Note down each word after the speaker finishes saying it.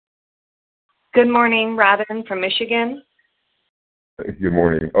Good morning, Robin from Michigan. Good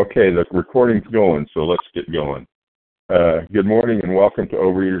morning. Okay, the recording's going, so let's get going. Good morning and welcome to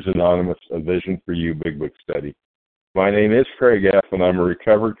Overeaters Anonymous, a Vision for You Big Book Study. My name is Craig F., and I'm a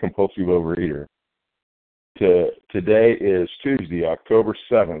recovered compulsive overeater. Today is Tuesday, October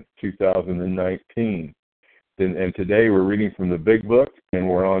 7th, 2019. And today we're reading from the Big Book, and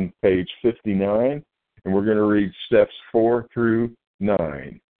we're on page 59, and we're going to read steps 4 through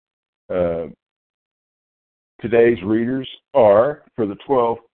 9. Today's readers are, for the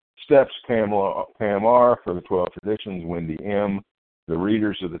 12 steps, Pam R., for the 12 traditions, Wendy M. The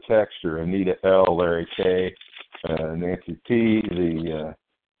readers of the text are Anita L., Larry K., Nancy P. The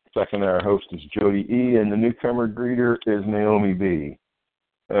second hour host is Jody E., and the newcomer greeter is Naomi B.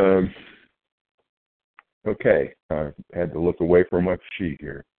 Okay, I had to look away from my sheet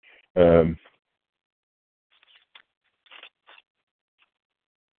here.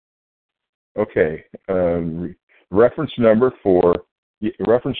 Okay, reference numbers for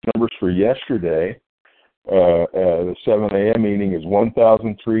yesterday. The 7 a.m. meeting is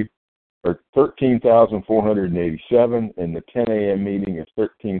 13,487, and the 10 a.m. meeting is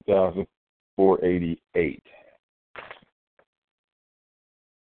 13,488.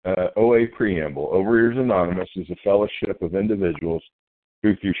 OA Preamble. Overeaters Anonymous is a fellowship of individuals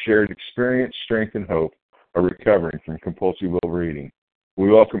who, through shared experience, strength, and hope, are recovering from compulsive overeating. We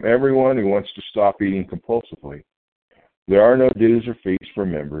welcome everyone who wants to stop eating compulsively. There are no dues or fees for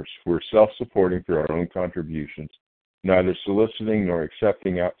members. We're self-supporting through our own contributions, neither soliciting nor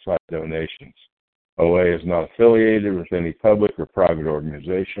accepting outside donations. OA is not affiliated with any public or private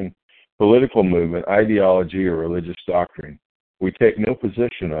organization, political movement, ideology, or religious doctrine. We take no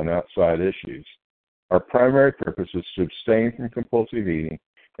position on outside issues. Our primary purpose is to abstain from compulsive eating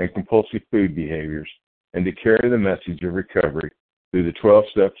and compulsive food behaviors and to carry the message of recovery through the 12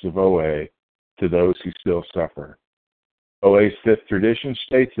 steps of OA to those who still suffer. OA's fifth tradition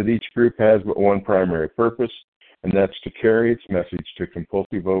states that each group has but one primary purpose, and that's to carry its message to the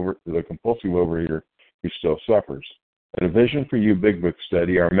compulsive overeater who still suffers. At a Vision for You Big Book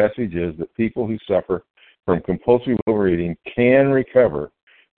Study, our message is that people who suffer from compulsive overeating can recover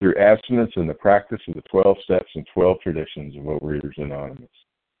through abstinence and the practice of the 12 steps and 12 traditions of Overeaters Anonymous.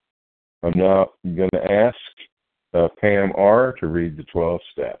 I'm now going to ask Pam R. to read the 12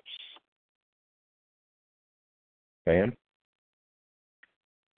 steps. Pam?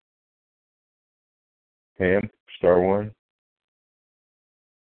 Pam, star one.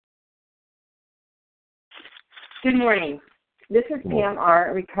 Good morning. This is Pam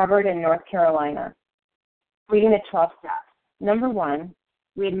R., recovered in North Carolina. Reading the 12 steps. Number 1,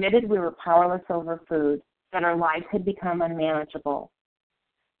 we admitted we were powerless over food, that our lives had become unmanageable.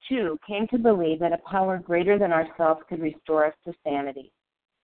 2, came to believe that a power greater than ourselves could restore us to sanity.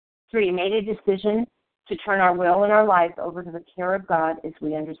 3, made a decision to turn our will and our lives over to the care of God as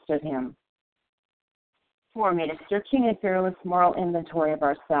we understood Him. 4, made a searching and fearless moral inventory of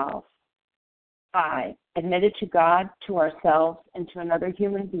ourselves. 5, admitted to God, to ourselves, and to another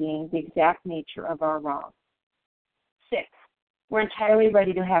human being the exact nature of our wrong. 6, we're entirely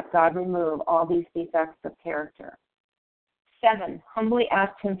ready to have God remove all these defects of character. 7, humbly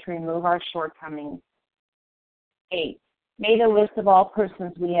asked Him to remove our shortcomings. 8, made a list of all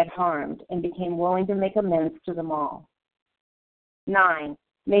persons we had harmed and became willing to make amends to them all. 9,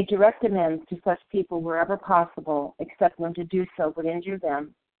 made direct amends to such people wherever possible, except when to do so would injure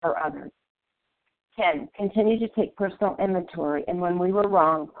them or others. 10, continued to take personal inventory, and when we were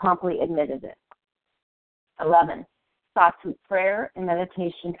wrong, promptly admitted it. 11, sought through prayer and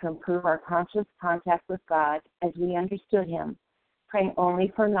meditation to improve our conscious contact with God as we understood Him, praying only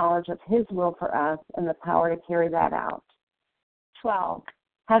for knowledge of His will for us and the power to carry that out. 12,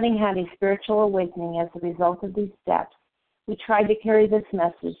 having had a spiritual awakening as a result of these steps, we tried to carry this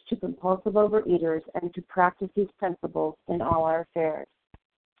message to compulsive overeaters and to practice these principles in all our affairs.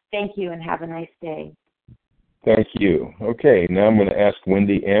 Thank you and have a nice day. Thank you. Okay, now I'm going to ask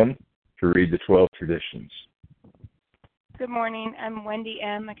Wendy M. to read the 12 traditions. Good morning. I'm Wendy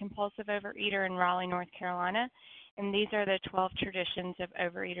M., a compulsive overeater in Raleigh, North Carolina, and these are the 12 traditions of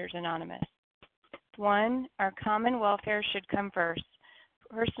Overeaters Anonymous. 1, our common welfare should come first.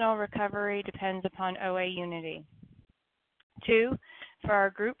 Personal recovery depends upon OA unity. 2, for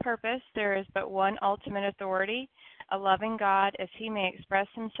our group purpose, there is but one ultimate authority, a loving God, as He may express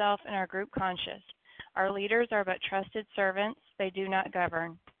Himself in our group conscience. Our leaders are but trusted servants. They do not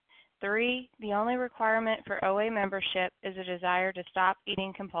govern. 3, the only requirement for OA membership is a desire to stop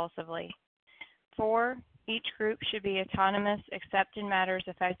eating compulsively. 4, each group should be autonomous except in matters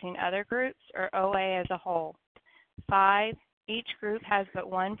affecting other groups or OA as a whole. 5, each group has but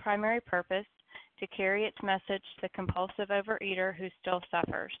one primary purpose, to carry its message to the compulsive overeater who still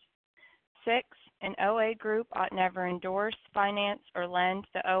suffers. 6. An OA group ought never endorse, finance, or lend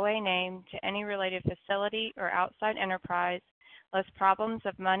the OA name to any related facility or outside enterprise, lest problems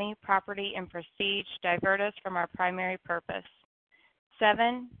of money, property, and prestige divert us from our primary purpose.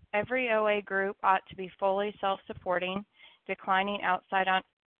 7. Every OA group ought to be fully self-supporting, declining outside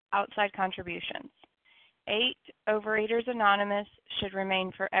contributions. 8. Overeaters Anonymous should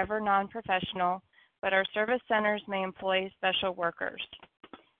remain forever non-professional, but our service centers may employ special workers.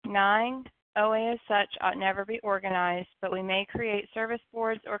 9. OA as such ought never be organized, but we may create service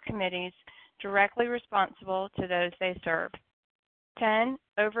boards or committees directly responsible to those they serve. 10.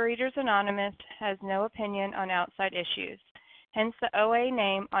 Overeaters Anonymous has no opinion on outside issues. Hence, the OA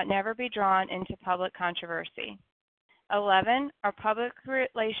name ought never be drawn into public controversy. 11. Our public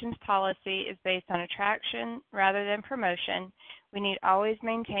relations policy is based on attraction rather than promotion. We need always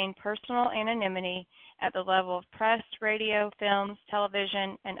maintain personal anonymity at the level of press, radio, films,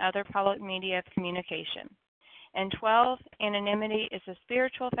 television, and other public media of communication. And 12. Anonymity is the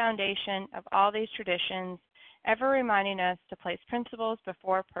spiritual foundation of all these traditions, ever reminding us to place principles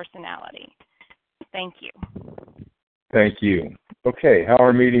before personality. Thank you. Thank you. Okay, how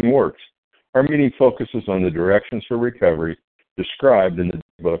our meeting works. Our meeting focuses on the directions for recovery described in the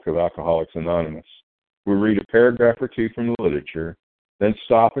book of Alcoholics Anonymous. We read a paragraph or two from the literature, then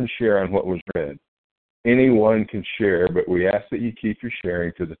stop and share on what was read. Anyone can share, but we ask that you keep your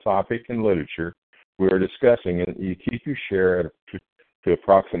sharing to the topic and literature we are discussing, and you keep your share to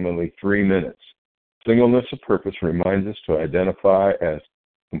approximately 3 minutes. Singleness of purpose reminds us to identify as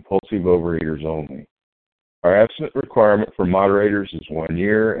compulsive overeaters only. Our abstinence requirement for moderators is 1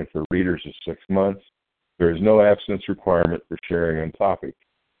 year, and for readers is 6 months. There is no abstinence requirement for sharing on topic.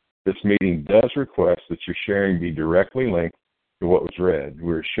 This meeting does request that your sharing be directly linked to what was read.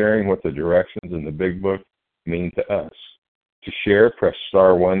 We are sharing what the directions in the Big Book mean to us. To share, press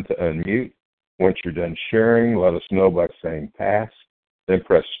star 1 to unmute. Once you're done sharing, let us know by saying pass, then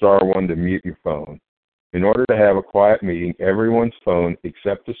press star 1 to mute your phone. In order to have a quiet meeting, everyone's phone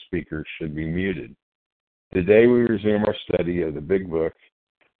except the speaker should be muted. Today we resume our study of the Big Book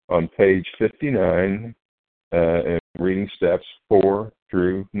on page 59 and reading steps 4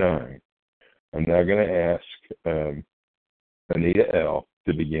 through 9. I'm now going to ask Anita L.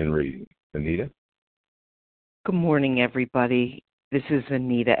 to begin reading. Anita? Good morning, everybody. This is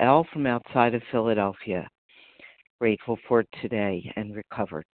Anita L. from outside of Philadelphia. Grateful for today and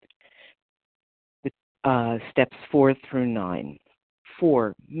recovered. Steps 4 through 9.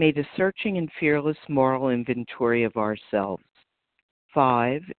 4. Made a searching and fearless moral inventory of ourselves.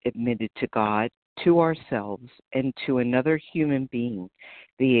 5. Admitted to God, to ourselves, and to another human being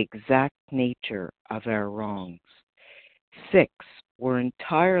the exact nature of our wrongs. 6. Were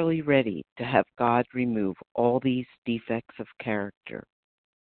entirely ready to have God remove all these defects of character.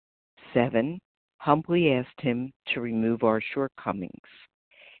 7. Humbly asked Him to remove our shortcomings.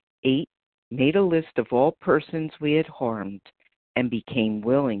 8. Made a list of all persons we had harmed and became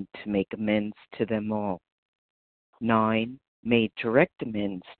willing to make amends to them all. 9. Made direct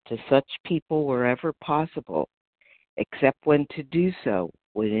amends to such people wherever possible, except when to do so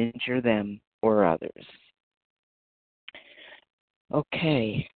would injure them or others.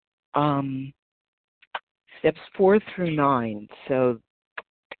 Okay. Steps 4 through 9. So,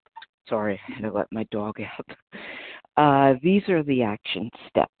 sorry, I had to let my dog out. These are the action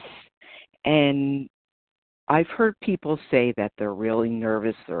steps. And I've heard people say that they're really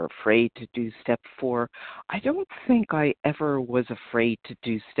nervous, they're afraid to do step 4. I don't think I ever was afraid to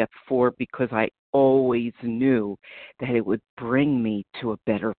do step 4 because I always knew that it would bring me to a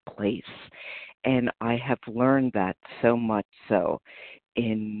better place. And I have learned that so much so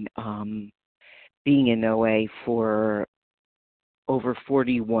in being in OA for over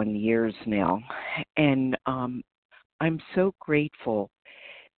 41 years now. And I'm so grateful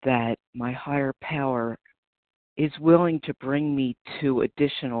that my higher power is willing to bring me to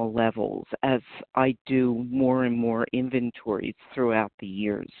additional levels as I do more and more inventories throughout the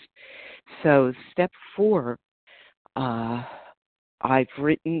years. So step 4, I've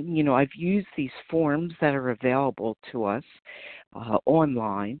written, I've used these forms that are available to us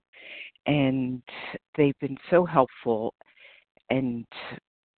online, and they've been so helpful. And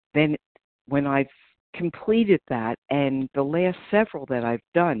then when I've completed that, and the last several that I've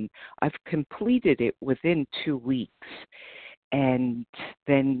done, I've completed it within 2 weeks, and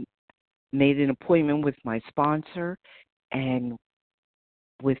then made an appointment with my sponsor and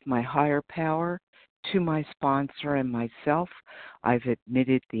with my higher power. To my sponsor and myself, I've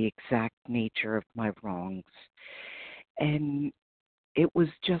admitted the exact nature of my wrongs. And it was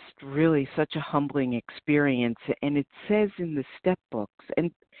just really such a humbling experience. And it says in the step books,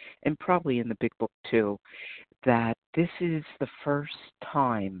 and probably in the big book too, that this is the first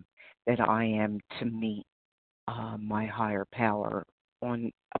time that I am to meet my higher power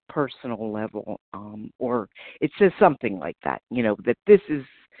on a personal level, or it says something like that, that this is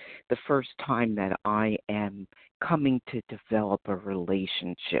the first time that I am coming to develop a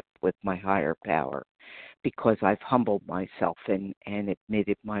relationship with my higher power, because I've humbled myself and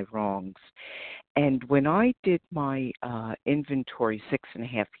admitted my wrongs. And when I did my inventory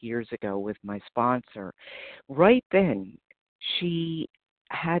 6.5 years ago with my sponsor, right then she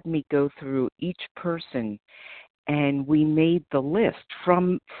had me go through each person, and we made the list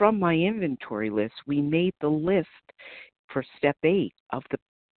from my inventory list. We made the list for step 8 of the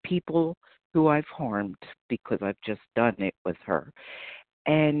people who I've harmed, because I've just done it with her.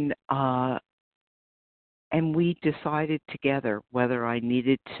 And we decided together whether I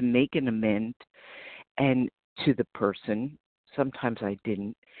needed to make an amend and to the person. Sometimes I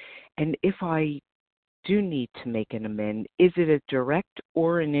didn't. And if I do need to make an amend, is it a direct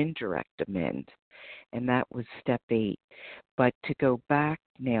or an indirect amend? And that was step 8. But to go back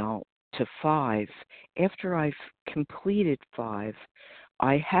now to 5, after I've completed 5,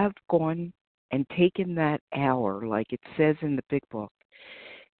 I have gone and taken that hour, like it says in the big book,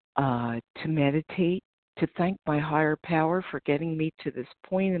 to meditate, to thank my higher power for getting me to this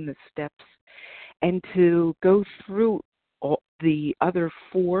point in the steps, and to go through all the other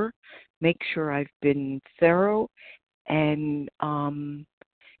 4, make sure I've been thorough, and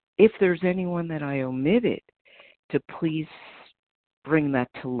if there's anyone that I omitted, to please bring that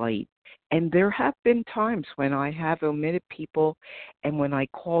to light. And there have been times when I have omitted people, and when I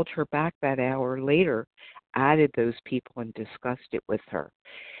called her back that hour later, added those people and discussed it with her.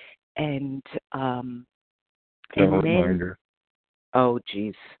 And reminder. Oh,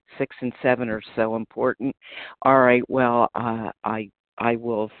 geez, 6 and 7 are so important. All right, well, I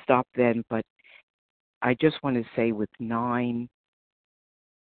will stop then, but I just want to say with 9,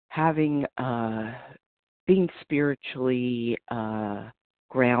 having being spiritually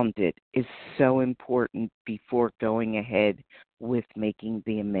grounded is so important before going ahead with making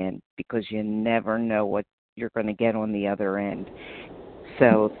the amend, because you never know what you're going to get on the other end.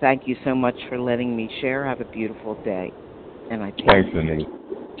 So thank you so much for letting me share. Have a beautiful day. And thanks, Annie.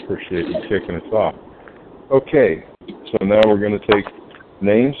 Appreciate you kicking us off. Okay, so now we're going to take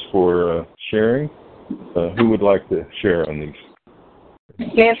names for sharing. Who would like to share on these?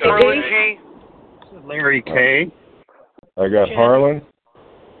 Nancy G. Larry K. I got Harlan,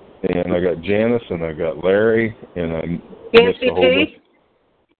 and I got Janice, and I got Larry, and I missed a whole bunch.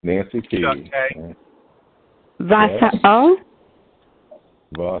 Nancy T. Okay. Vasa O.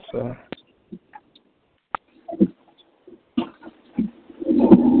 Vasa.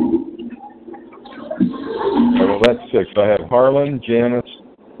 Well, that's 6. I have Harlan, Janice,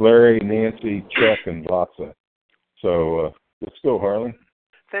 Larry, Nancy, Chuck, and Vasa. So let's go, Harlan.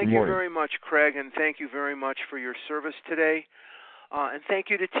 Thank you very much, Craig, and thank you very much for your service today. And thank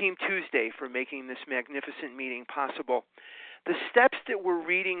you to Team Tuesday for making this magnificent meeting possible. The steps that we're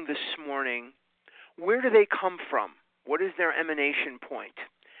reading this morning, where do they come from? What is their emanation point?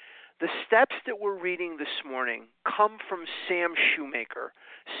 The steps that we're reading this morning come from Sam Shoemaker.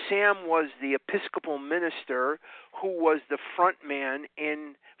 Sam was the Episcopal minister who was the front man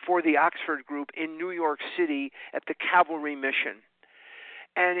for the Oxford group in New York City at the Calvary Mission.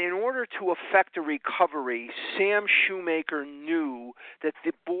 And in order to effect a recovery, Sam Shoemaker knew that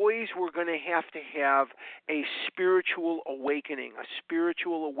the boys were going to have a spiritual awakening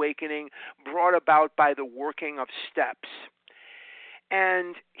brought about by the working of steps.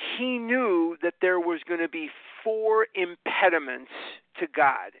 And he knew that there was going to be 4 impediments to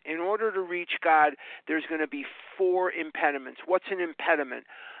God. In order to reach God, there's going to be 4 impediments. What's an impediment?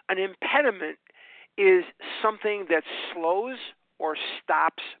 An impediment is something that slows or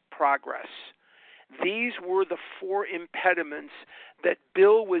stops progress. These were the 4 impediments that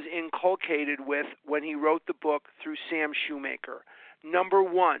Bill was inculcated with when he wrote the book through Sam Shoemaker. Number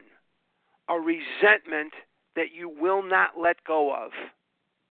 1, a resentment that you will not let go of.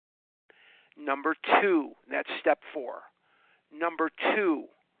 Number 2, that's step 4. Number 2,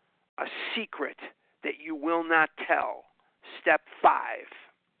 a secret that you will not tell. Step 5.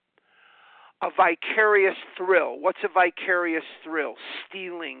 A vicarious thrill. What's a vicarious thrill?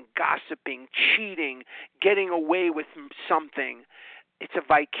 Stealing, gossiping, cheating, getting away with something. It's a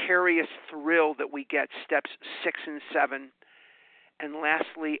vicarious thrill that we get, steps 6 and 7. And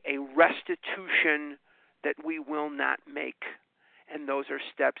lastly, a restitution that we will not make. And those are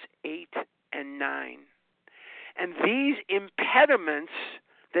steps 8 and 9. And these impediments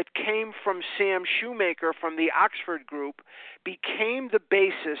that came from Sam Shoemaker from the Oxford group became the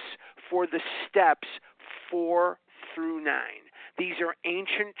basis for the steps 4 through 9. These are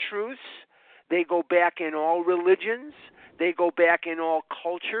ancient truths. They go back in all religions. They go back in all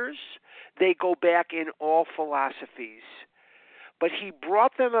cultures. They go back in all philosophies. But he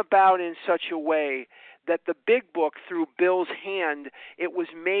brought them about in such a way that the big book, through Bill's hand, it was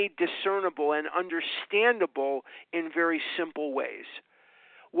made discernible and understandable in very simple ways.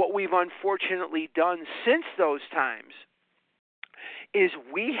 What we've unfortunately done since those times is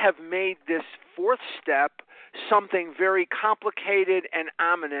we have made this fourth step something very complicated and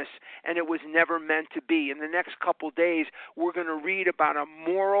ominous, and it was never meant to be. In the next couple days, we're going to read about a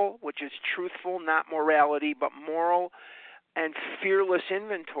moral, which is truthful, not morality, but moral and fearless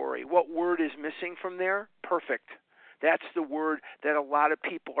inventory. What word is missing from there? Perfect. That's the word that a lot of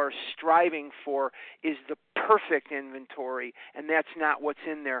people are striving for, is the perfect inventory, and that's not what's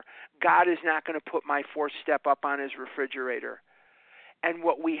in there. God is not going to put my fourth step up on his refrigerator. And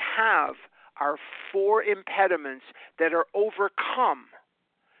what we have are 4 impediments that are overcome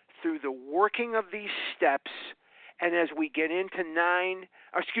through the working of these steps. And as we get into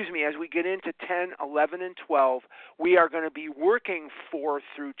as we get into 10, 11, and 12, we are going to be working 4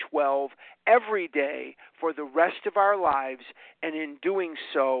 through 12 every day for the rest of our lives. And in doing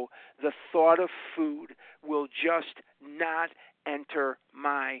so, the thought of food will just not enter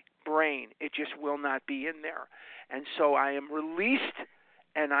my brain. It just will not be in there. And so I am released,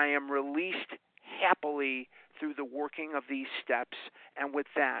 and I am released happily through the working of these steps. And with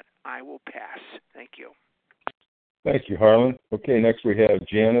that, I will pass. Thank you. Thank you, Harlan. Okay, next we have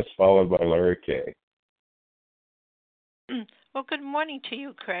Janice, followed by Larry K. Well, good morning to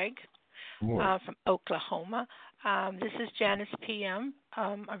you, Craig, from Oklahoma. This is Janice PM,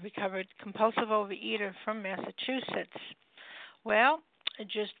 a recovered compulsive overeater from Massachusetts. Well,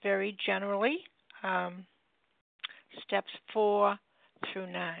 just very generally, steps 4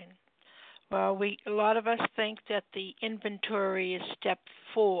 through 9. Well, a lot of us think that the inventory is step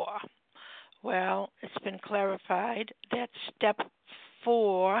 4. Well, it's been clarified that step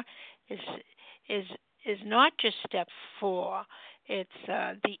 4 is not just step 4. It's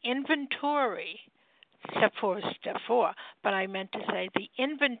the inventory. Step 4 is step 4, but I meant to say the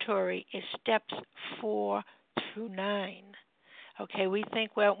inventory is steps 4 through 9. Okay, we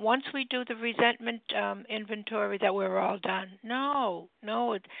think, well, once we do the resentment inventory that we're all done. No.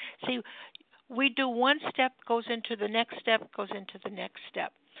 See, we do one step, goes into the next step, goes into the next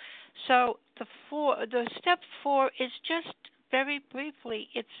step. So the step 4 is just very briefly.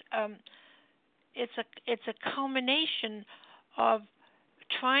 It's a culmination of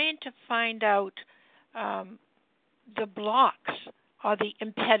trying to find out the blocks or the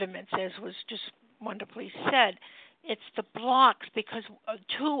impediments, as was just wonderfully said. It's the blocks because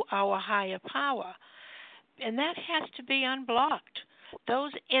to our higher power, and that has to be unblocked.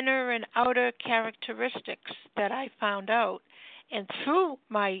 Those inner and outer characteristics that I found out, and through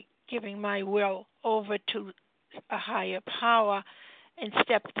my giving my will over to a higher power in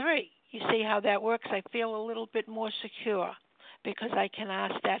step 3. You see how that works? I feel a little bit more secure because I can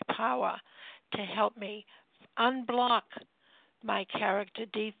ask that power to help me unblock my character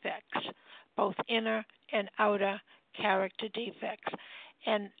defects, both inner and outer character defects.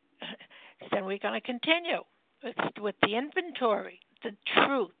 And then we're going to continue with the inventory, the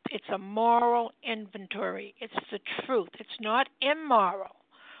truth. It's a moral inventory. It's the truth. It's not immoral.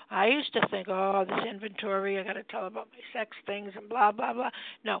 I used to think, this inventory, I got to tell about my sex things and blah, blah, blah.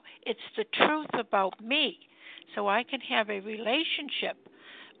 No, it's the truth about me, so I can have a relationship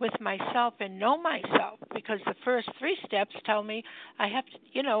with myself and know myself, because the first 3 steps tell me I have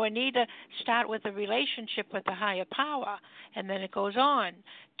to, I need to start with a relationship with a higher power, and then it goes on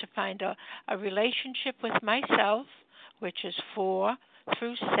to find a relationship with myself, which is 4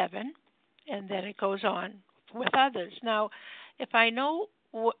 through 7, and then it goes on with others. Now, if I know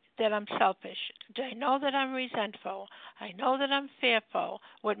that I'm selfish, I know that I'm resentful, I know that I'm fearful,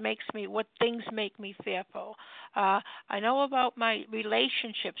 what things make me fearful. I know about my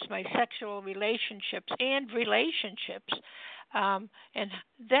relationships, my sexual relationships and relationships. And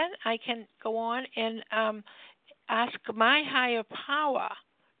then I can go on and ask my higher power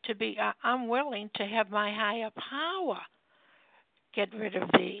to be, I'm willing to have my higher power get rid of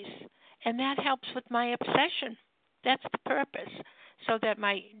these. And that helps with my obsession. That's the purpose. So that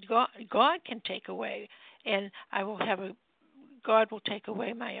my God can take away, and God will take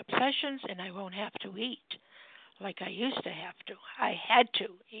away my obsessions, and I won't have to eat like I used to have to. I had to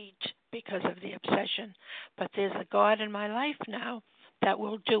eat because of the obsession, but there's a God in my life now that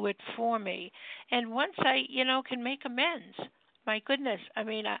will do it for me. And once I, can make amends, my goodness,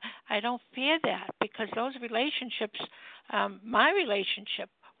 I don't fear that, because those relationships, my relationship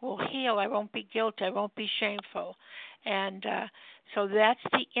will heal. I won't be guilty. I won't be shameful. And so that's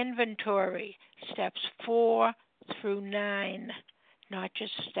the inventory, steps 4 through 9, not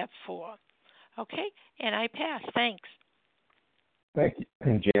just step 4. Okay, and I pass. Thanks. Thank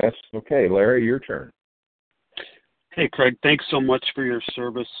you, Jess. Okay, Larry, your turn. Hey, Craig, thanks so much for your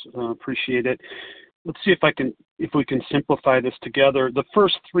service. Appreciate it. Let's see if we can simplify this together. The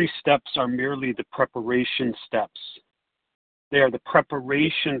first 3 steps are merely the preparation steps. They are the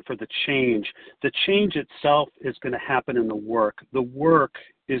preparation for the change. The change itself is going to happen in the work. The work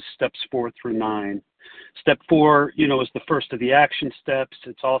is steps 4 through 9. Step 4, is the first of the action steps.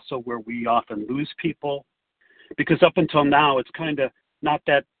 It's also where we often lose people, because up until now, it's kind of not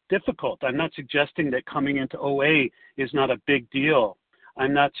that difficult. I'm not suggesting that coming into OA is not a big deal.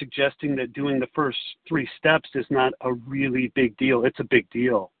 I'm not suggesting that doing the first 3 steps is not a really big deal. It's a big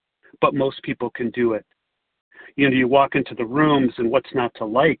deal, but most people can do it. You walk into the rooms, and what's not to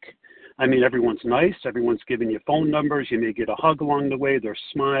like? Everyone's nice. Everyone's giving you phone numbers. You may get a hug along the way. There's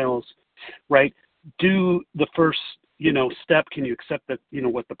smiles, right? Do the first, step. Can you accept that,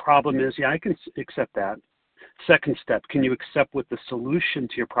 what the problem is? Yeah, I can accept that. Second step, can you accept what the solution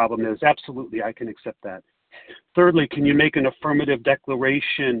to your problem is? Absolutely, I can accept that. Thirdly, can you make an affirmative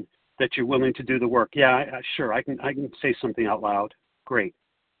declaration that you're willing to do the work? Yeah, sure, I can say something out loud. Great.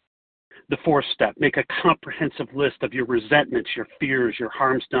 The 4th step, make a comprehensive list of your resentments, your fears, your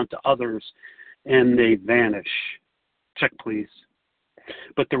harms done to others, and they vanish. Check, please.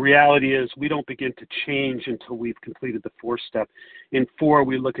 But the reality is we don't begin to change until we've completed the 4th step. In 4,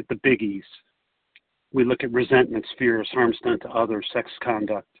 we look at the biggies. We look at resentments, fears, harms done to others, sex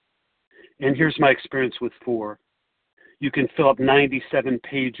conduct. And here's my experience with 4. You can fill up 97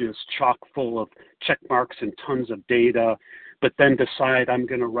 pages chock full of check marks and tons of data, but then decide I'm not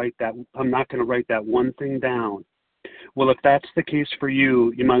going to write that one thing down. Well, if that's the case for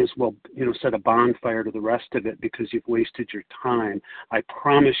you, you might as well, set a bonfire to the rest of it, because you've wasted your time. I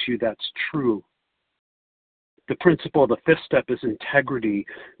promise you that's true. The principle of the 5th step is integrity.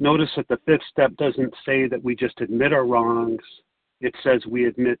 Notice that the 5th step doesn't say that we just admit our wrongs. It says we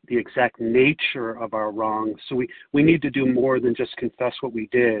admit the exact nature of our wrongs. So we need to do more than just confess what we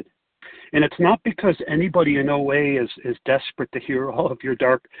did. And it's not because anybody in OA is desperate to hear all of your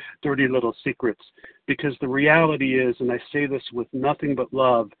dark, dirty little secrets. Because the reality is, and I say this with nothing but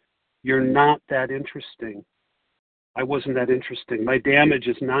love, you're not that interesting. I wasn't that interesting. My damage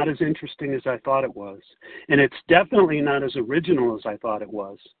is not as interesting as I thought it was. And it's definitely not as original as I thought it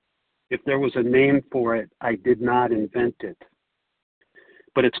was. If there was a name for it, I did not invent it.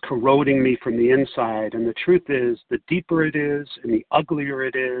 But it's corroding me from the inside. And the truth is, the deeper it is and the uglier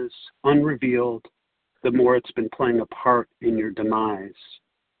it is, unrevealed, the more it's been playing a part in your demise.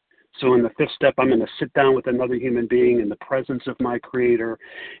 So in the 5th step, I'm going to sit down with another human being in the presence of my Creator,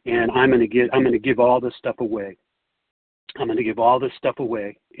 and I'm going to give all this stuff away. I'm going to give all this stuff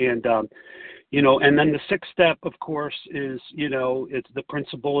away. And, and then the 6th step, of course, is, it's the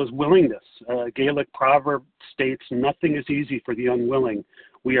principle is willingness. Gaelic proverb states, nothing is easy for the unwilling.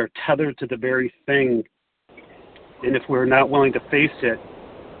 We are tethered to the very thing. And if we're not willing to face it,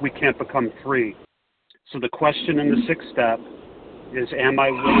 we can't become free. So the question in the 6th step is, am I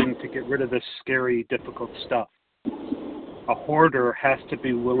willing to get rid of this scary, difficult stuff? A hoarder has to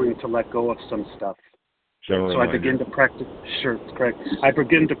be willing to let go of some stuff. So I begin to practice. Sure, it's correct. I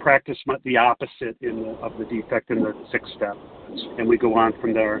begin to practice the opposite of the defect in the 6th step, and we go on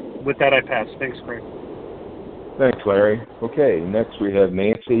from there. With that, I pass. Thanks, Craig. Thanks, Larry. Okay, next we have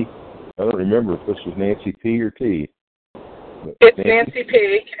Nancy. I don't remember if this was Nancy P. or T. It's Nancy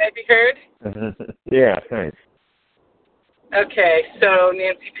P. Can I be heard? Yeah, thanks. Okay, so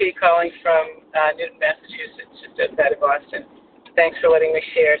Nancy P. calling from Newton, Massachusetts, just outside of Boston. Thanks for letting me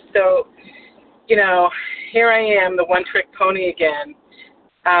share. So, here I am, the one-trick pony again.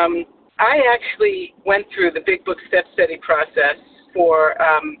 I actually went through the Big Book Step Study process for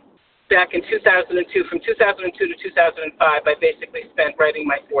back in 2002. From 2002 to 2005, I basically spent writing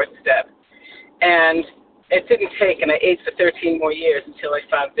my 4th step. And it didn't take, and I ate for 13 more years until I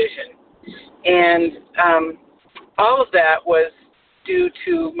found vision. And all of that was due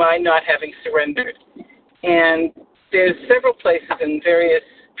to my not having surrendered. And there's several places in various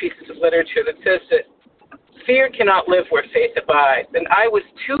pieces of literature that says that fear cannot live where faith abides. And I was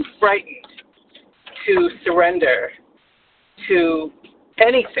too frightened to surrender to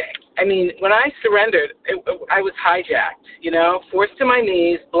anything. I mean, when I surrendered, I was hijacked, forced to my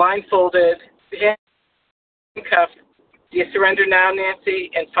knees, blindfolded, handcuffed, Do you surrender now, Nancy?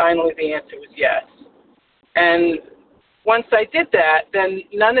 And finally the answer was yes. And once I did that, then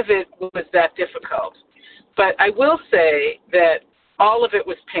none of it was that difficult. But I will say that all of it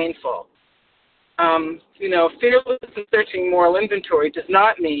was painful. Fearless and searching moral inventory does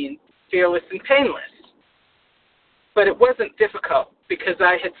not mean fearless and painless. But it wasn't difficult because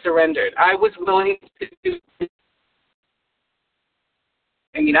I had surrendered. I was willing to do.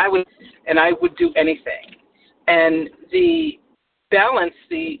 I would do anything. And the balance,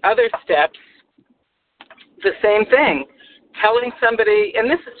 the other steps, the same thing. Telling somebody, and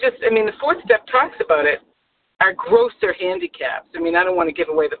this is just, the fourth step talks about it, are grosser handicaps. I don't want to give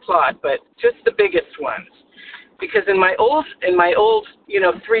away the plot, but just the biggest ones. Because in my old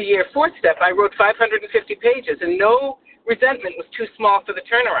 3-year fourth step, I wrote 550 pages, and no resentment was too small for the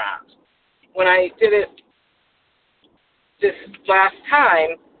turnaround. When I did it this last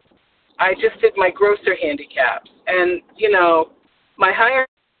time, I just did my grosser handicaps. And, my higher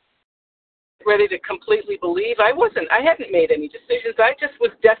ready to completely believe, I hadn't made any decisions. I just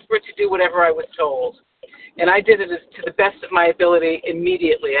was desperate to do whatever I was told. And I did it to the best of my ability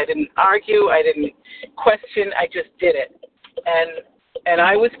immediately. I didn't argue. I didn't question. I just did it. And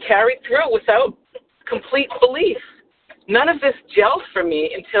I was carried through without complete belief. None of this gelled for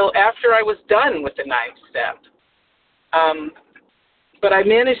me until after I was done with the 9th step. But I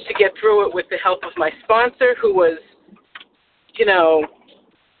managed to get through it with the help of my sponsor, who was,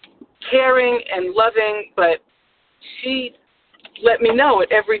 caring and loving, but she let me know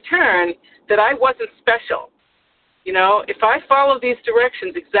at every turn that I wasn't special. If I follow these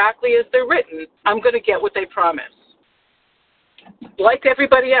directions exactly as they're written, I'm going to get what they promise, like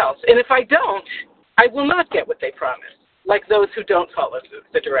everybody else. And if I don't, I will not get what they promise, like those who don't follow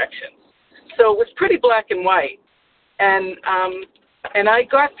the directions. So it was pretty black and white. And I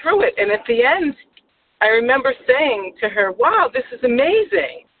got through it. And at the end, I remember saying to her, wow, this is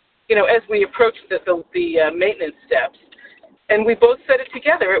amazing, as we approached the maintenance steps. And we both said it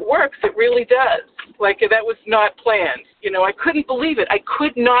together. It works. It really does. Like, that was not planned. I couldn't believe it. I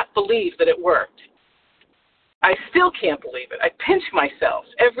could not believe that it worked. I still can't believe it. I pinch myself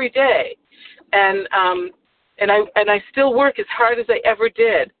every day. And I still work as hard as I ever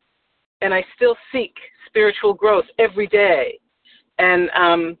did. And I still seek spiritual growth every day. And,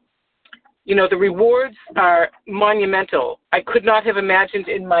 the rewards are monumental. I could not have imagined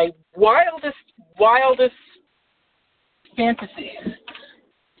in my wildest fantasies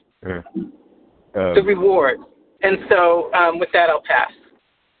the reward. And so with that, I'll pass.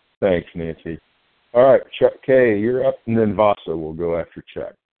 Thanks, Nancy. All right, Chuck K., you're up, and then Vasa will go after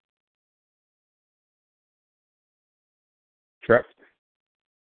Chuck. Chuck?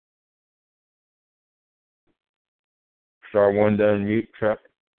 Star 1 to unmute, Chuck.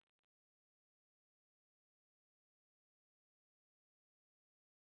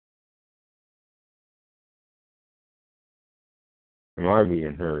 Am I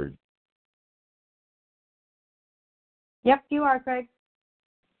being heard? Yep, you are, Craig.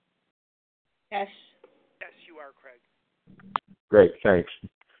 Yes. Yes, you are, Craig. Great, thanks.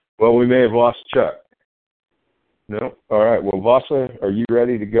 Well, we may have lost Chuck. No? All right. Well, Vasa, are you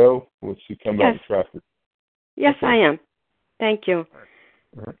ready to go? Let's see, come back to traffic. Yes, I am. Thank you.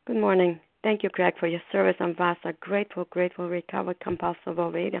 All right. Good morning. Thank you, Craig, for your service. I'm Vasa. Grateful, recovered, compulsive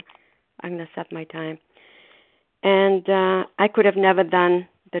overeater. I'm going to set my time. And I could have never done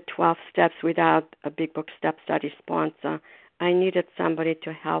the 12 steps without a Big Book Step Study sponsor. I needed somebody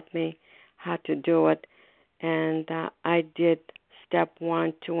to help me how to do it. And I did step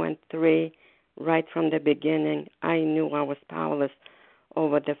 1, 2, and 3 right from the beginning. I knew I was powerless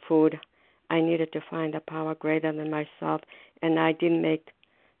over the food. I needed to find a power greater than myself. And I didn't make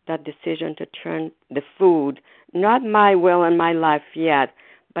that decision to turn the food, not my will and my life yet,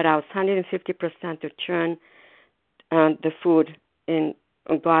 but I was 150% to turn the food in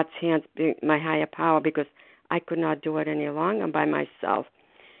God's hands, my higher power, because I could not do it any longer by myself.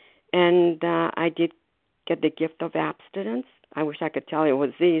 And I did get the gift of abstinence. I wish I could tell you it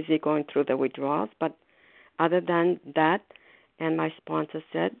was easy going through the withdrawals, but other than that, and my sponsor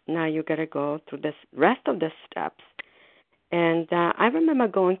said, now you got to go through the rest of the steps. And I remember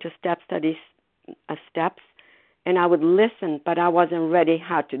going to steps, and I would listen, but I wasn't ready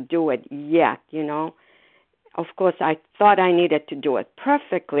how to do it yet, Of course, I thought I needed to do it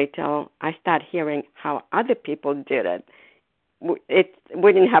perfectly till I started hearing how other people did it.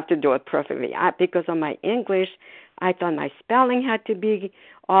 We didn't have to do it perfectly. Because of my English, I thought my spelling had to be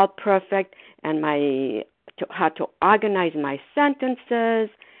all perfect, and how to organize my sentences.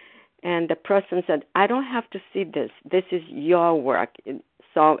 And the person said, I don't have to see this. This is your work.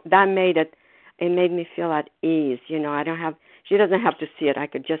 So that made it it made me feel at ease. She doesn't have to see it. I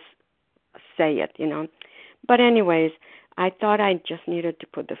could just say it, But anyways, I thought I just needed to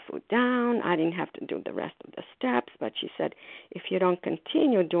put the food down. I didn't have to do the rest of the steps. But she said, if you don't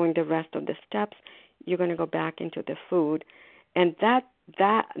continue doing the rest of the steps, you're going to go back into the food. And that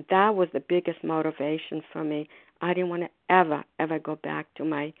was the biggest motivation for me. I didn't want to ever go back to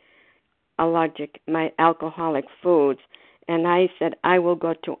my alcoholic foods. And I said I will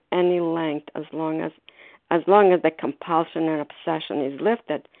go to any length as long as the compulsion and obsession is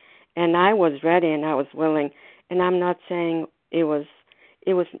lifted. And I was ready and I was willing. And I'm not saying it was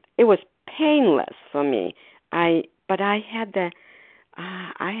painless for me. I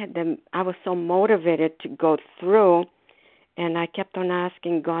was so motivated to go through, and I kept on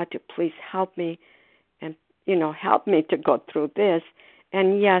asking God to please help me and help me to go through this.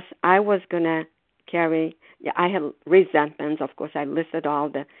 And yes, I was going to carry, I had resentments. Of course, I listed all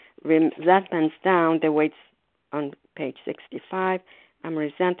the resentments down, the weights on page 65. I'm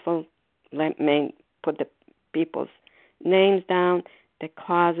resentful. Let me put the people's names down, the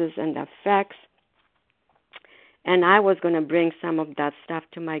causes and the effects. And I was going to bring some of that stuff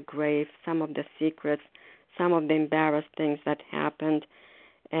to my grave, some of the secrets, some of the embarrassed things that happened.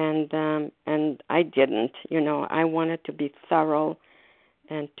 And I didn't. I wanted to be thorough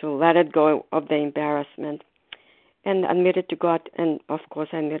and to let it go of the embarrassment, and admit it to God. And of course,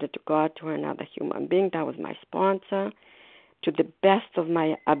 I admitted to God, to another human being. That was my sponsor, to the best of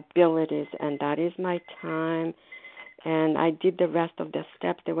my abilities, and that is my time. And I did the rest of the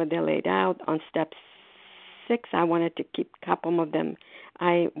steps. They were laid out. On step 6, I wanted to keep a couple of them.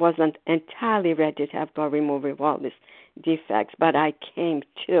 I wasn't entirely ready to have God remove all these defects, but I came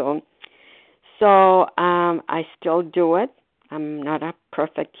to. So I still do it. I'm not a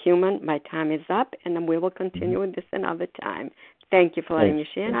perfect human. My time is up, and we will continue with this another time. Thank you for letting me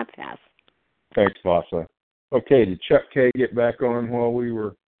share, and I pass. Thanks, Vasa. Okay, did Chuck K get back on while we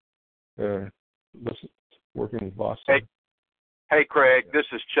were working with Vasa? Hey, Craig, this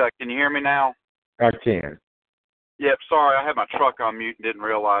is Chuck. Can you hear me now? I can. Yep, sorry, I had my truck on mute and didn't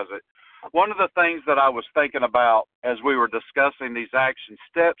realize it. One of the things that I was thinking about as we were discussing these action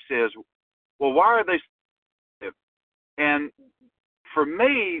steps is, well, why are they effective? And for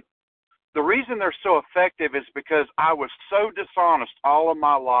me, the reason they're so effective is because I was so dishonest all of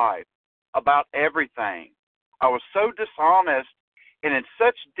my life about everything. I was so dishonest and in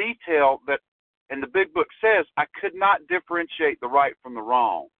such detail that, and the big book says, I could not differentiate the right from the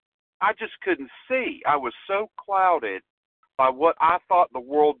wrong. I just couldn't see. I was so clouded by what I thought the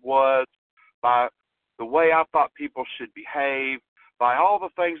world was, by the way I thought people should behave, by all the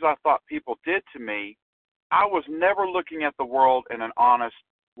things I thought people did to me. I was never looking at the world in an honest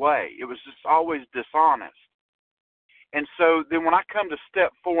way. It was just always dishonest. And so then when I come to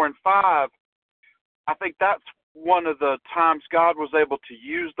step 4 and 5, I think that's one of the times God was able to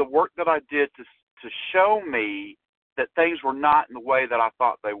use the work that I did to show me that things were not in the way that I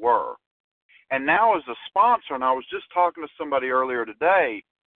thought they were. And now as a sponsor, and I was just talking to somebody earlier today,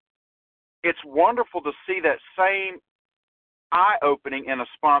 it's wonderful to see that same eye-opening in a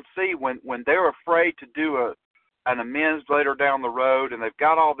sponsee when they're afraid to do an amends later down the road, and they've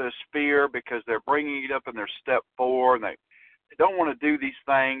got all this fear because they're bringing it up in their step 4, and they don't want to do these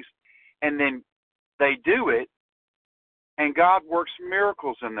things, and then they do it, and God works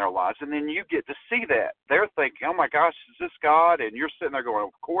miracles in their lives, and then you get to see that. They're thinking, oh my gosh, is this God? And you're sitting there going,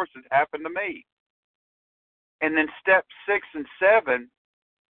 of course, it happened to me. And then step 6 and 7,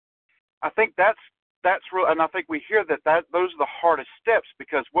 I think that's real, and I think we hear that those are the hardest steps,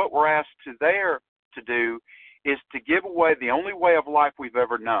 because what we're asked to do is to give away the only way of life we've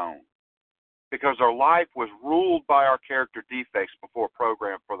ever known, because our life was ruled by our character defects before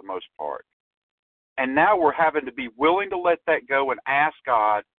programmed for the most part. And now we're having to be willing to let that go and ask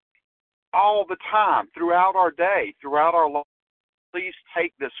God all the time, throughout our day, throughout our life, please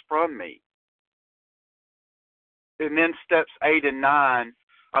take this from me. And then steps 8 and 9,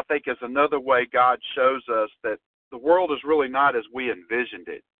 I think, is another way God shows us that the world is really not as we envisioned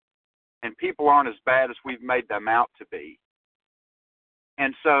it. And people aren't as bad as we've made them out to be.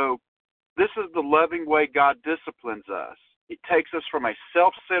 And so this is the loving way God disciplines us. It takes us from a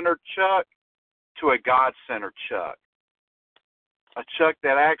self-centered Chuck to a God-centered Chuck. A Chuck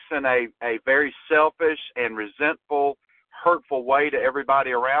that acts in a very selfish and resentful, hurtful way to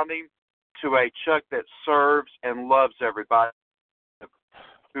everybody around him, to a Chuck that serves and loves everybody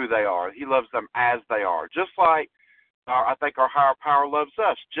who they are. He loves them as they are. Just like I think our higher power loves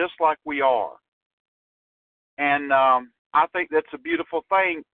us, just like we are. And I think that's a beautiful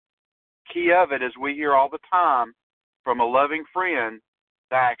thing. Key of it is we hear all the time from a loving friend,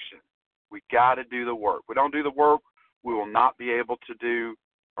 the action. We got to do the work. We don't do the work, we will not be able to do,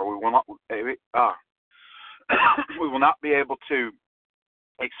 or we will not, we will not be able to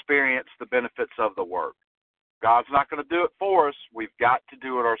experience the benefits of the work. God's not going to do it for us. We've got to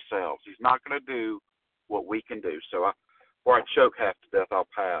do it ourselves. He's not going to do what we can do. So before I choke half to death, I'll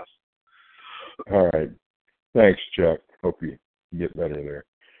pass. All right. Thanks, Chuck. Hope you get better there.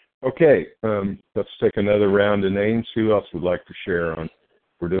 Okay, let's take another round of names. Who else would like to share on?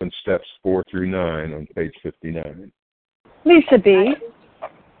 We're doing steps 4 through 9 on page 59. Lisa B.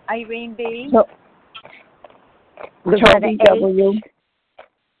 Irene B. Toby W.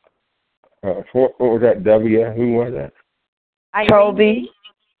 What was that, W? Who was that? Toby.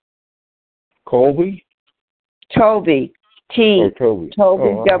 Colby? Toby. T. Oh, Toby.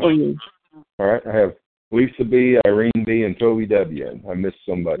 Toby W. All right, I have Lisa B., Irene B., and Toby W. I missed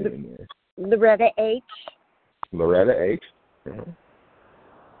somebody in there. Loretta H. Loretta H. Uh-huh.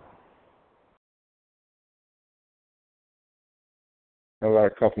 How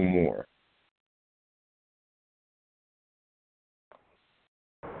about a couple more?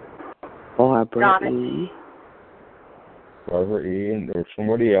 Barbara E. Barbara E. And there was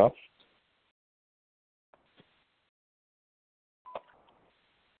somebody else.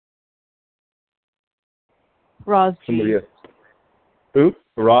 Roz G. Somebody else. Who?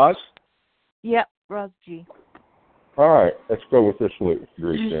 Roz? Yep, Roz G. All right, let's go with this group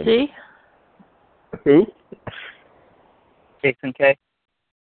then. C. Who? Jason K.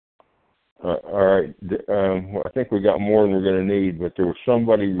 All right. I think we got more than we're going to need, but there was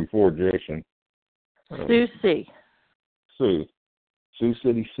somebody before Jason. Sue C. Sioux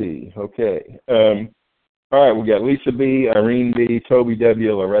City C. Okay. All right, we got Lisa B., Irene B., Toby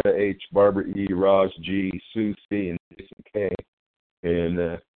W., Loretta H., Barbara E., Roz G., Sue C., and Jason K.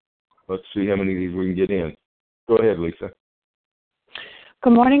 And let's see how many of these we can get in. Go ahead, Lisa.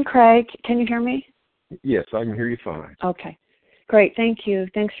 Good morning, Craig. Can you hear me? Yes, I can hear you fine. Okay. Great. Thank you.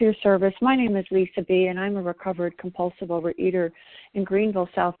 Thanks for your service. My name is Lisa B., and I'm a recovered compulsive overeater in Greenville,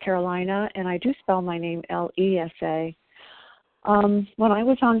 South Carolina, and I do spell my name Lesa. When I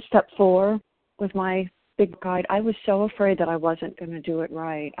was on step 4 with my big guide, I was so afraid that I wasn't going to do it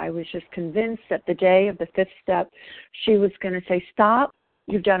right. I was just convinced that the day of the 5th step, she was going to say, stop,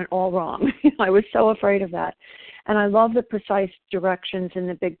 you've done it all wrong. I was so afraid of that. And I love the precise directions in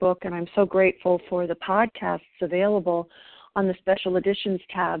the big book, and I'm so grateful for the podcasts available on the special editions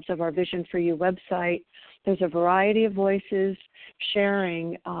tabs of our Vision for You website. There's a variety of voices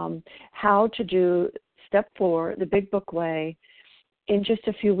sharing how to do step 4, the big book way, in just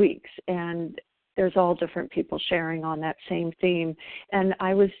a few weeks. And there's all different people sharing on that same theme. And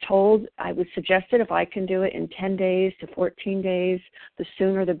I was suggested if I can do it in 10 days to 14 days, the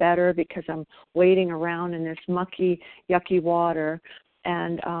sooner the better, because I'm wading around in this mucky, yucky water.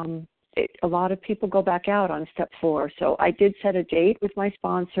 And a lot of people go back out on step 4. So I did set a date with my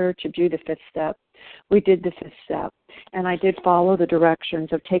sponsor to do the 5th step. We did the 5th step, and I did follow the directions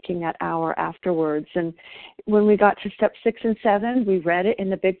of taking that hour afterwards. And when we got to step 6 and 7, we read it in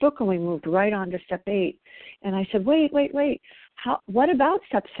the big book, and we moved right on to step 8. And I said, wait. What about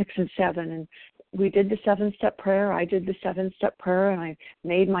step 6 and 7? And we did the 7-step prayer. I did the 7-step prayer, and I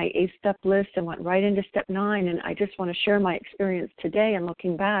made my 8-step list and went right into step 9. And I just want to share my experience today. And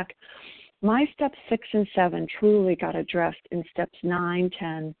looking back, my steps 6 and 7 truly got addressed in steps 9,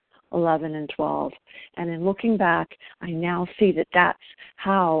 10, 11, and 12. And in looking back, I now see that that's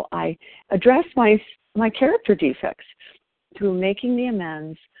how I address my character defects, through making the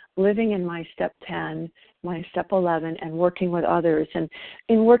amends, living in my step 10, my step 11, and working with others. And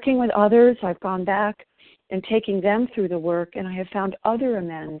in working with others, I've gone back and taking them through the work, and I have found other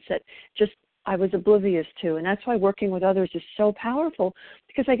amends that just I was oblivious to. And that's why working with others is so powerful,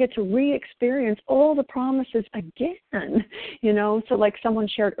 because I get to re-experience all the promises again, So like someone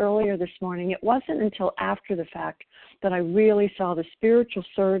shared earlier this morning, it wasn't until after the fact that I really saw the spiritual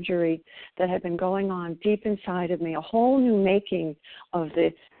surgery that had been going on deep inside of me, a whole new making of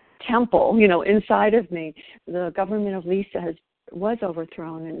the temple, inside of me. The government of Lisa was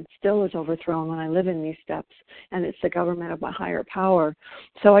overthrown and still is overthrown when I live in these steps, and it's the government of my higher power.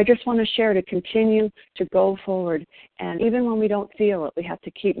 So I just want to share to continue to go forward, and even when we don't feel it, we have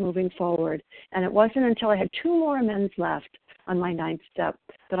to keep moving forward. And it wasn't until I had 2 more amends left on my 9th step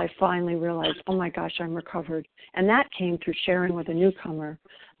that I finally realized, oh my gosh, I'm recovered. And that came through sharing with a newcomer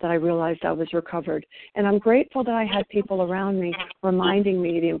that I realized I was recovered. And I'm grateful that I had people around me reminding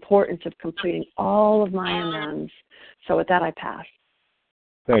me the importance of completing all of my amends. So with that, I pass.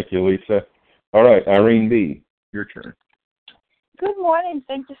 Thank you, Lisa. All right, Irene B., your turn. Good morning.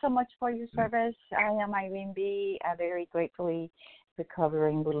 Thank you so much for your service. I am Irene B., very gratefully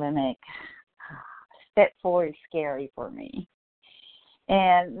recovering bulimic, step 4 is scary for me.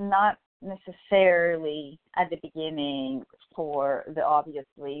 And not necessarily at the beginning for the obvious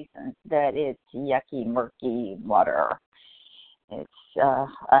reasons that it's yucky, murky water. It's,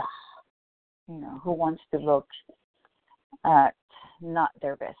 who wants to look at not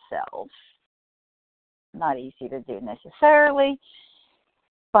their best selves? Not easy to do necessarily,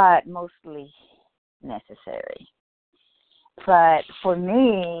 but mostly necessary. But for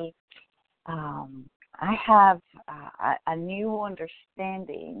me, I have a new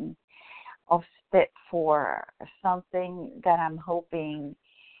understanding of step 4, something that I'm hoping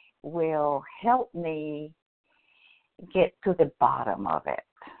will help me get to the bottom of it.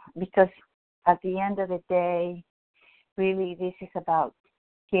 Because at the end of the day, really this is about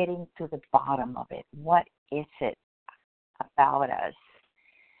getting to the bottom of it. What is it about us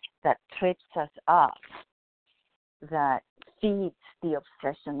that trips us up, that feeds the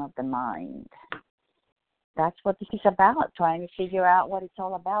obsession of the mind? That's what this is about, trying to figure out what it's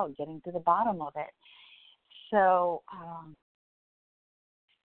all about, getting to the bottom of it. So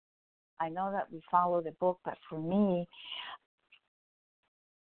I know that we follow the book, but for me,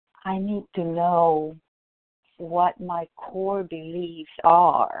 I need to know what my core beliefs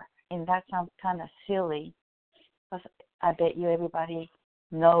are. And that sounds kind of silly, because I bet you everybody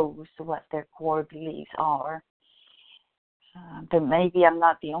knows what their core beliefs are. But maybe I'm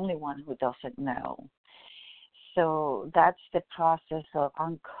not the only one who doesn't know. So that's the process of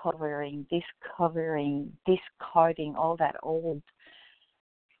uncovering, discarding all that old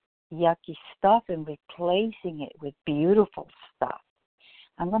yucky stuff and replacing it with beautiful stuff.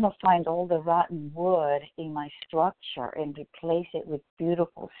 I'm going to find all the rotten wood in my structure and replace it with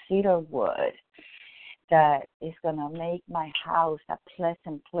beautiful cedar wood that is going to make my house a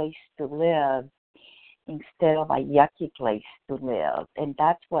pleasant place to live instead of a yucky place to live. And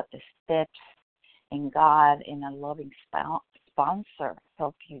that's what the steps in God and a loving sponsor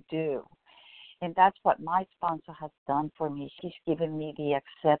help you do. And that's what my sponsor has done for me. She's given me the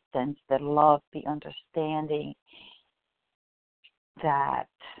acceptance, the love, the understanding that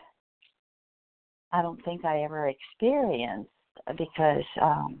I don't think I ever experienced, because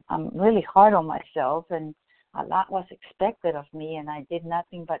I'm really hard on myself and a lot was expected of me and I did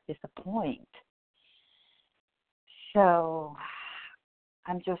nothing but disappoint. So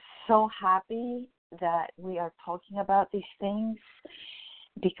I'm just so happy that we are talking about these things,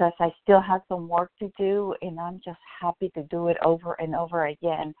 because I still have some work to do, and I'm just happy to do it over and over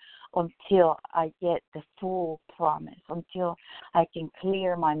again until I get the full promise, until I can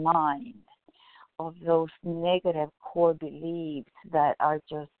clear my mind of those negative core beliefs that are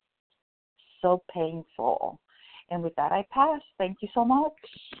just so painful. And with that, I pass. Thank you so much.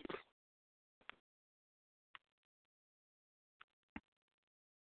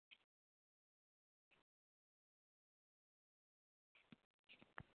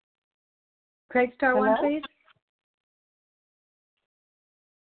 Craig, star Hello? 1, please.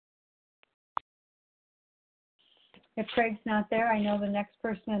 If Craig's not there, I know the next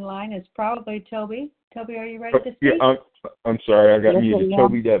person in line is probably Toby. Toby, are you ready to speak? Yeah, I'm sorry, I got Yes, muted. I am.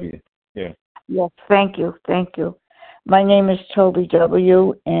 Toby W. Yeah. Yes, thank you. My name is Toby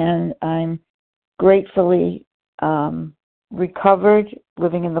W., and I'm gratefully recovered,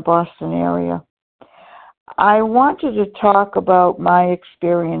 living in the Boston area. I wanted to talk about my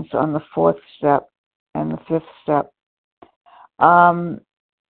experience on the 4th step and the 5th step.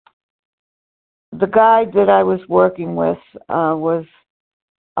 The guide that I was working with was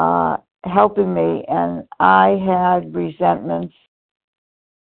helping me, and I had resentments,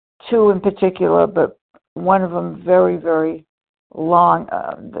 2 in particular, but one of them very, very long,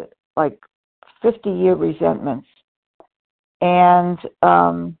 like 50-year resentments. And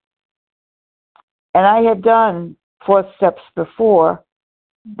I had done 4th steps before,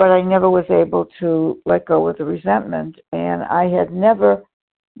 but I never was able to let go of the resentment. And I had never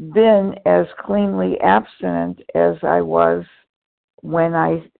been as cleanly abstinent as I was when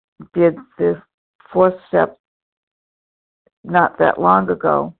I did the 4th step not that long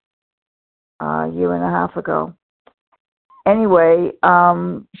ago, a year and a half ago. Anyway,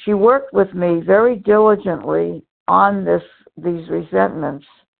 she worked with me very diligently on these resentments.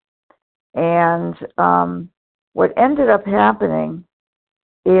 And what ended up happening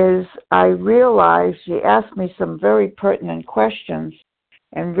is I realized, she asked me some very pertinent questions,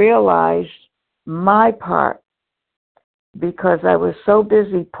 and realized my part, because I was so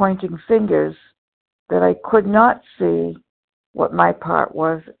busy pointing fingers that I could not see what my part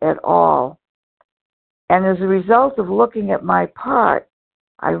was at all. And as a result of looking at my part,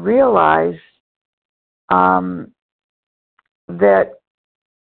 I realized that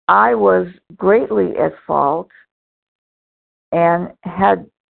I was greatly at fault and had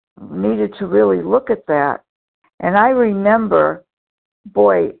needed to really look at that. And I remember,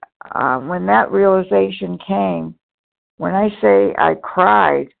 boy, when that realization came, when I say I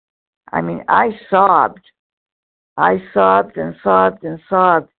cried, I mean, I sobbed. I sobbed and sobbed and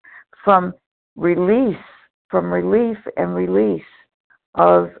sobbed from relief and release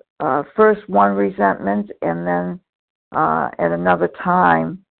of first one resentment, and then at another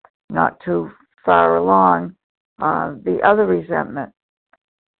time, not too far along, the other resentment.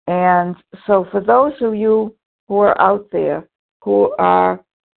 And so for those of you who are out there who are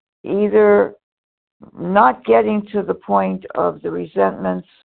either not getting to the point of the resentments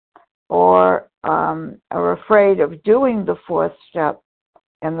or are afraid of doing the fourth step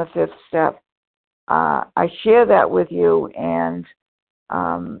and the fifth step, I share that with you, and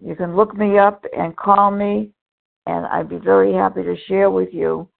you can look me up and call me, and I'd be very happy to share with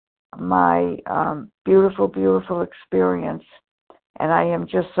you my beautiful, beautiful experience. And I am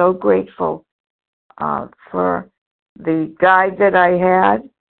just so grateful for the guide that I had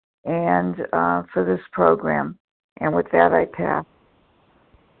and for this program. And with that, I pass.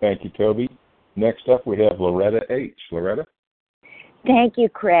 Thank you, Toby. Next up, we have Loretta H. Loretta? Thank you,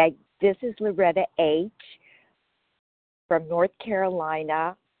 Craig. This is Loretta H. from North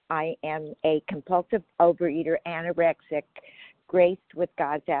Carolina. I am a compulsive overeater, anorexic, graced with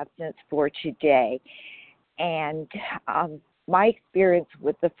God's absence for today. And my experience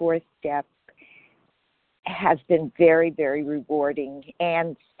with the fourth step has been very, very rewarding,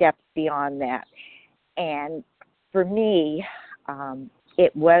 and steps beyond that. And for me,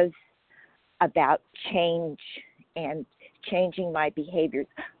 it was about change and changing my behaviors.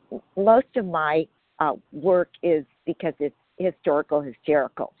 Most of my work is because it's historical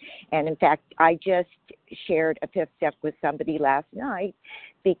hysterical. And in fact, I just shared a fifth step with somebody last night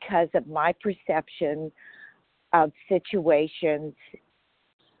because of my perception of situations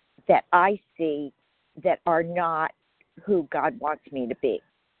that I see that are not who God wants me to be.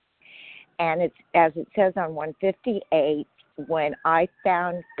 And it's, as it says on 158, when I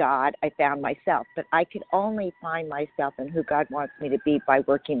found God, I found myself. But I could only find myself and who God wants me to be by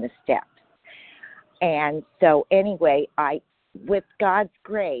working the steps. And so anyway, with God's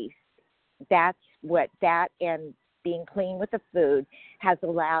grace, that's what that and being clean with the food has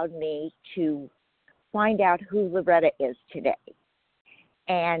allowed me to find out who Loretta is today.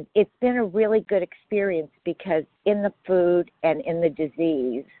 And it's been a really good experience because in the food and in the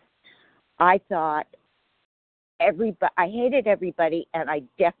disease, I thought I hated everybody, and I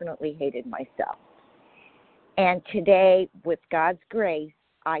definitely hated myself. And today, with God's grace,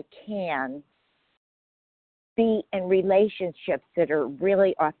 I can be in relationships that are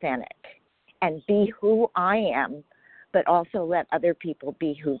really authentic and be who I am, but also let other people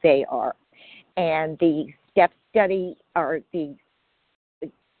be who they are. And the step study, or the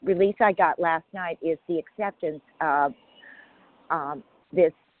release I got last night, is the acceptance of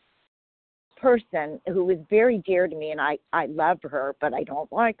this person who is very dear to me, and I love her, but I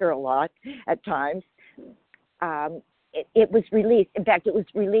don't like her a lot at times. It was released. In fact, it was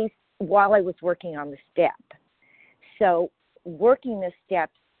released while I was working on the step. So working the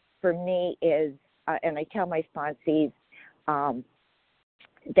steps for me is, and I tell my sponsees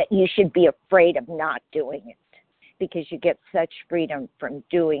that you should be afraid of not doing it, because you get such freedom from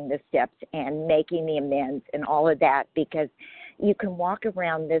doing the steps and making the amends and all of that, because you can walk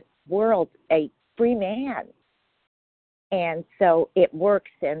around this world a free man. And so it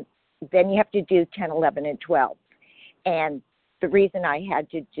works, and then you have to do 10, 11, and 12. And the reason I had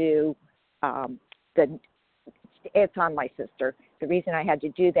to do it's on my sister. The reason I had to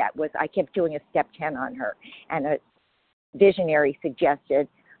do that was I kept doing a step 10 on her, and a visionary suggested,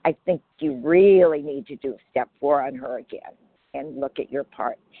 I think you really need to do step 4 on her again and look at your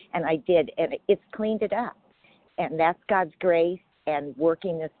part. And I did, and it's cleaned it up. And that's God's grace, and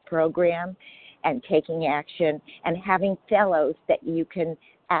working this program and taking action and having fellows that you can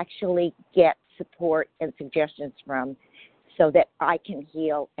actually get support and suggestions from, so that I can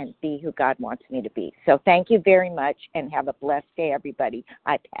heal and be who God wants me to be. So thank you very much, and have a blessed day, everybody.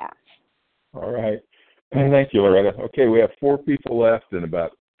 I pass. All right. Thank you, Loretta. Okay, we have 4 people left in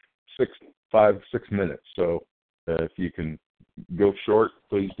about 6 minutes. So if you can go short,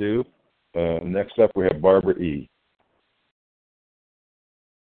 please do. Next up, we have Barbara E.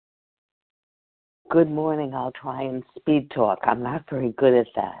 Good morning. I'll try and speed talk. I'm not very good at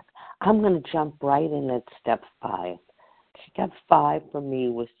that. I'm going to jump right in at step 5. Step 5 for me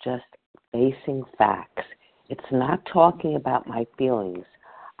was just facing facts. It's not talking about my feelings.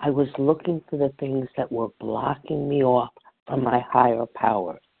 I was looking for the things that were blocking me off from my higher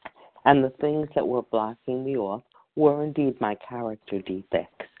power. And the things that were blocking me off were indeed my character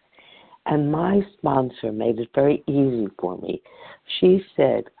defects. And my sponsor made it very easy for me. She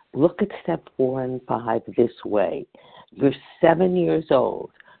said, look at step 4 and 5 this way. You're 7 years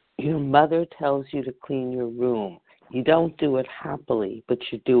old. Your mother tells you to clean your room. You don't do it happily, but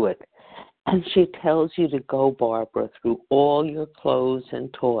you do it. And she tells you to go, Barbara, through all your clothes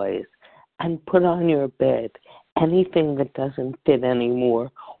and toys and put on your bed anything that doesn't fit anymore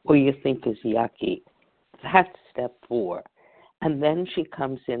or you think is yucky. That's step 4. And then she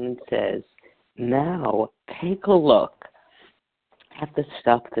comes in and says, now take a look at the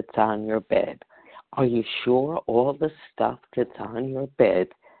stuff that's on your bed. Are you sure all the stuff that's on your bed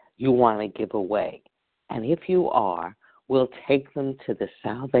you want to give away? And if you are, we'll take them to the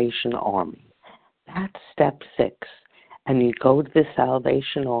Salvation Army. That's step 6. And you go to the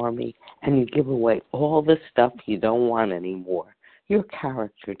Salvation Army and you give away all the stuff you don't want anymore, your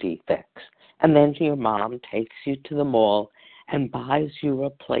character defects. And then your mom takes you to the mall and buys you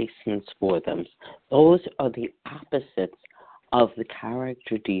replacements for them. Those are the opposites of the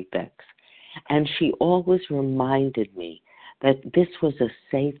character defects. And she always reminded me that this was a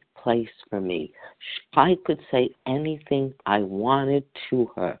safe place for me. I could say anything I wanted to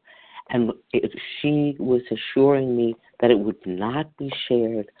her, and she was assuring me that it would not be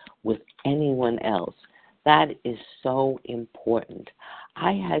shared with anyone else. That is so important.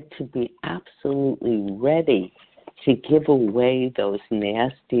 I had to be absolutely ready to give away those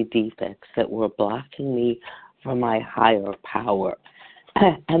nasty defects that were blocking me from my higher power.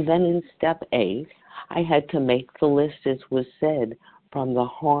 And then in step 8, I had to make the list, as was said, from the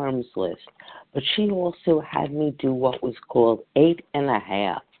harms list. But she also had me do what was called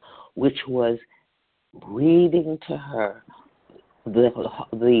 8.5, which was reading to her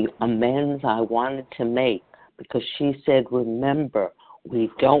the amends I wanted to make, because she said, remember, we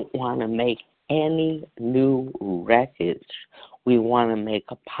don't want to make any new wreckage. We want to make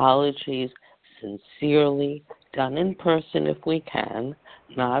apologies sincerely, done in person if we can.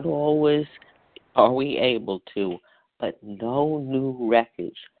 Not always are we able to, but no new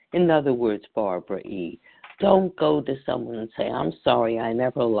wreckage. In other words, Barbara E., don't go to someone and say, I'm sorry, I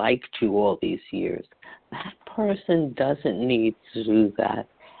never liked you all these years. That person doesn't need to do that,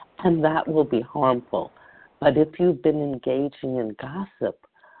 and that will be harmful. But if you've been engaging in gossip,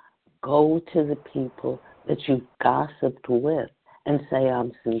 go to the people that you've gossiped with and say,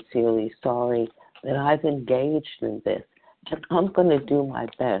 I'm sincerely sorry that I've engaged in this, and I'm going to do my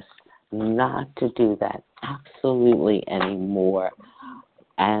best not to do that absolutely anymore.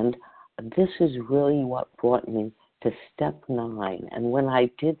 And this is really what brought me to step 9. And when I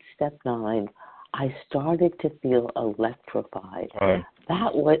did step 9, I started to feel electrified.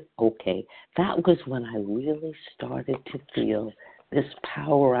 That was when I really started to feel this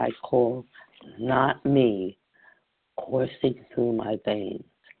power I call not me coursing through my veins.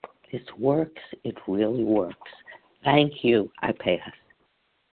 This works. It really works. Thank you. I pass.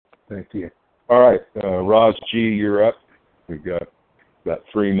 Thank you. All right, Roz G., you're up. We've got about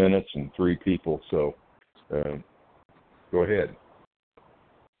 3 minutes and 3 people, so go ahead.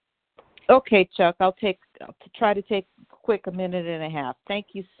 Okay, Chuck, I'll try to take quick 1.5 minutes. Thank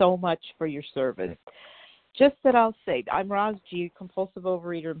you so much for your service. Just that I'll say, I'm Roz G., compulsive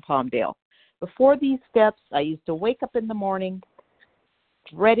overeater in Palmdale. Before these steps, I used to wake up in the morning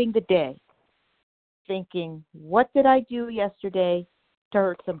dreading the day, thinking, what did I do yesterday to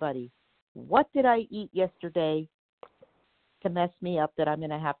hurt somebody? What did I eat yesterday to mess me up that I'm going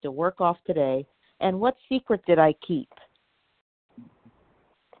to have to work off today? And what secret did I keep?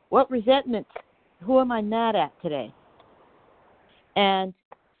 What resentment, who am I mad at today? And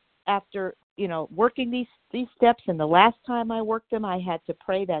after, working these steps, and the last time I worked them, I had to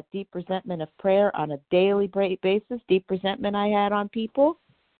pray that deep resentment of prayer on a daily basis, deep resentment I had on people.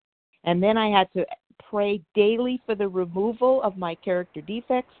 And then I had to pray daily for the removal of my character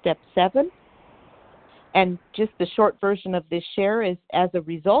defects, step 7. And just the short version of this share is, as a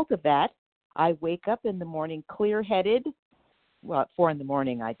result of that, I wake up in the morning clear-headed. Well, at 4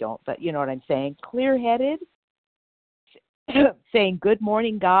 a.m, I don't, but you know what I'm saying. Clear-headed, saying, good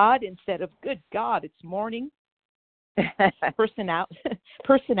morning, God, instead of, good God, it's morning.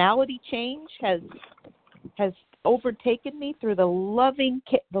 Personality change has overtaken me through the loving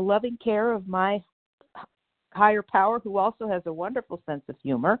care of my higher power, who also has a wonderful sense of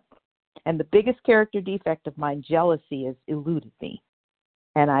humor. And the biggest character defect of mine, jealousy, has eluded me.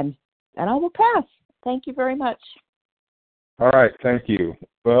 And I will pass. Thank you very much. All right, thank you.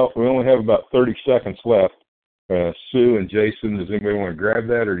 Well, we only have about 30 seconds left. Sue and Jason, does anybody want to grab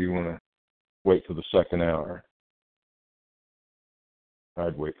that, or do you want to wait for the second hour?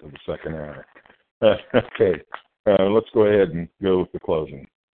 I'd wait for the second hour. Okay, let's go ahead and go with the closing.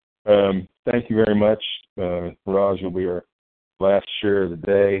 Thank you very much. Raj will be our last share of the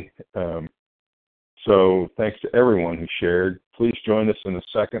day. So thanks to everyone who shared. Please join us in the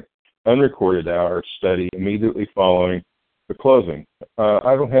second unrecorded hour study immediately following the closing.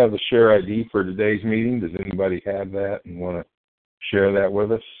 I don't have the share ID for today's meeting. Does anybody have that and want to share that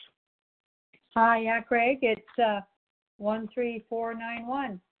with us? Hi, yeah, Craig. It's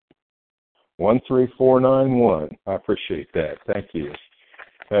 13491. 13491. I appreciate that. Thank you.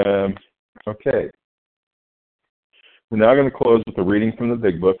 Okay. We're now going to close with a reading from the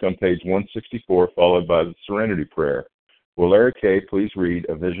Big Book on page 164, followed by the Serenity Prayer. Will Larry K. please read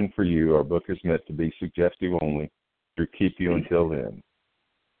A Vision for You? Our book is meant to be suggestive only to keep you until then.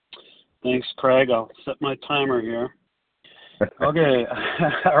 Thanks, Craig. I'll set my timer here. Okay.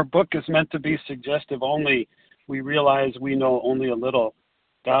 Our book is meant to be suggestive only. We realize we know only a little.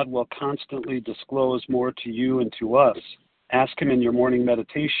 God will constantly disclose more to you and to us. Ask him in your morning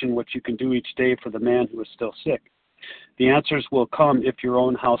meditation what you can do each day for the man who is still sick. The answers will come if your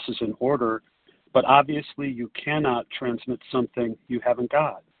own house is in order, but obviously you cannot transmit something you haven't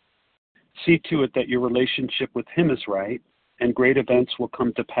got. See to it that your relationship with him is right, and great events will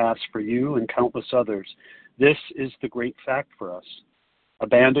come to pass for you and countless others. This is the great fact for us.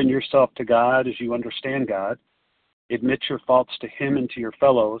 Abandon yourself to God as you understand God. Admit your faults to him and to your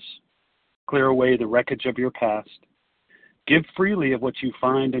fellows. Clear away the wreckage of your past. Give freely of what you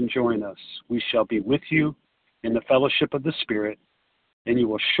find and join us. We shall be with you in the fellowship of the Spirit, and you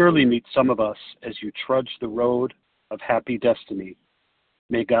will surely meet some of us as you trudge the road of happy destiny.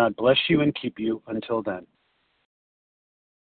 May God bless you and keep you until then.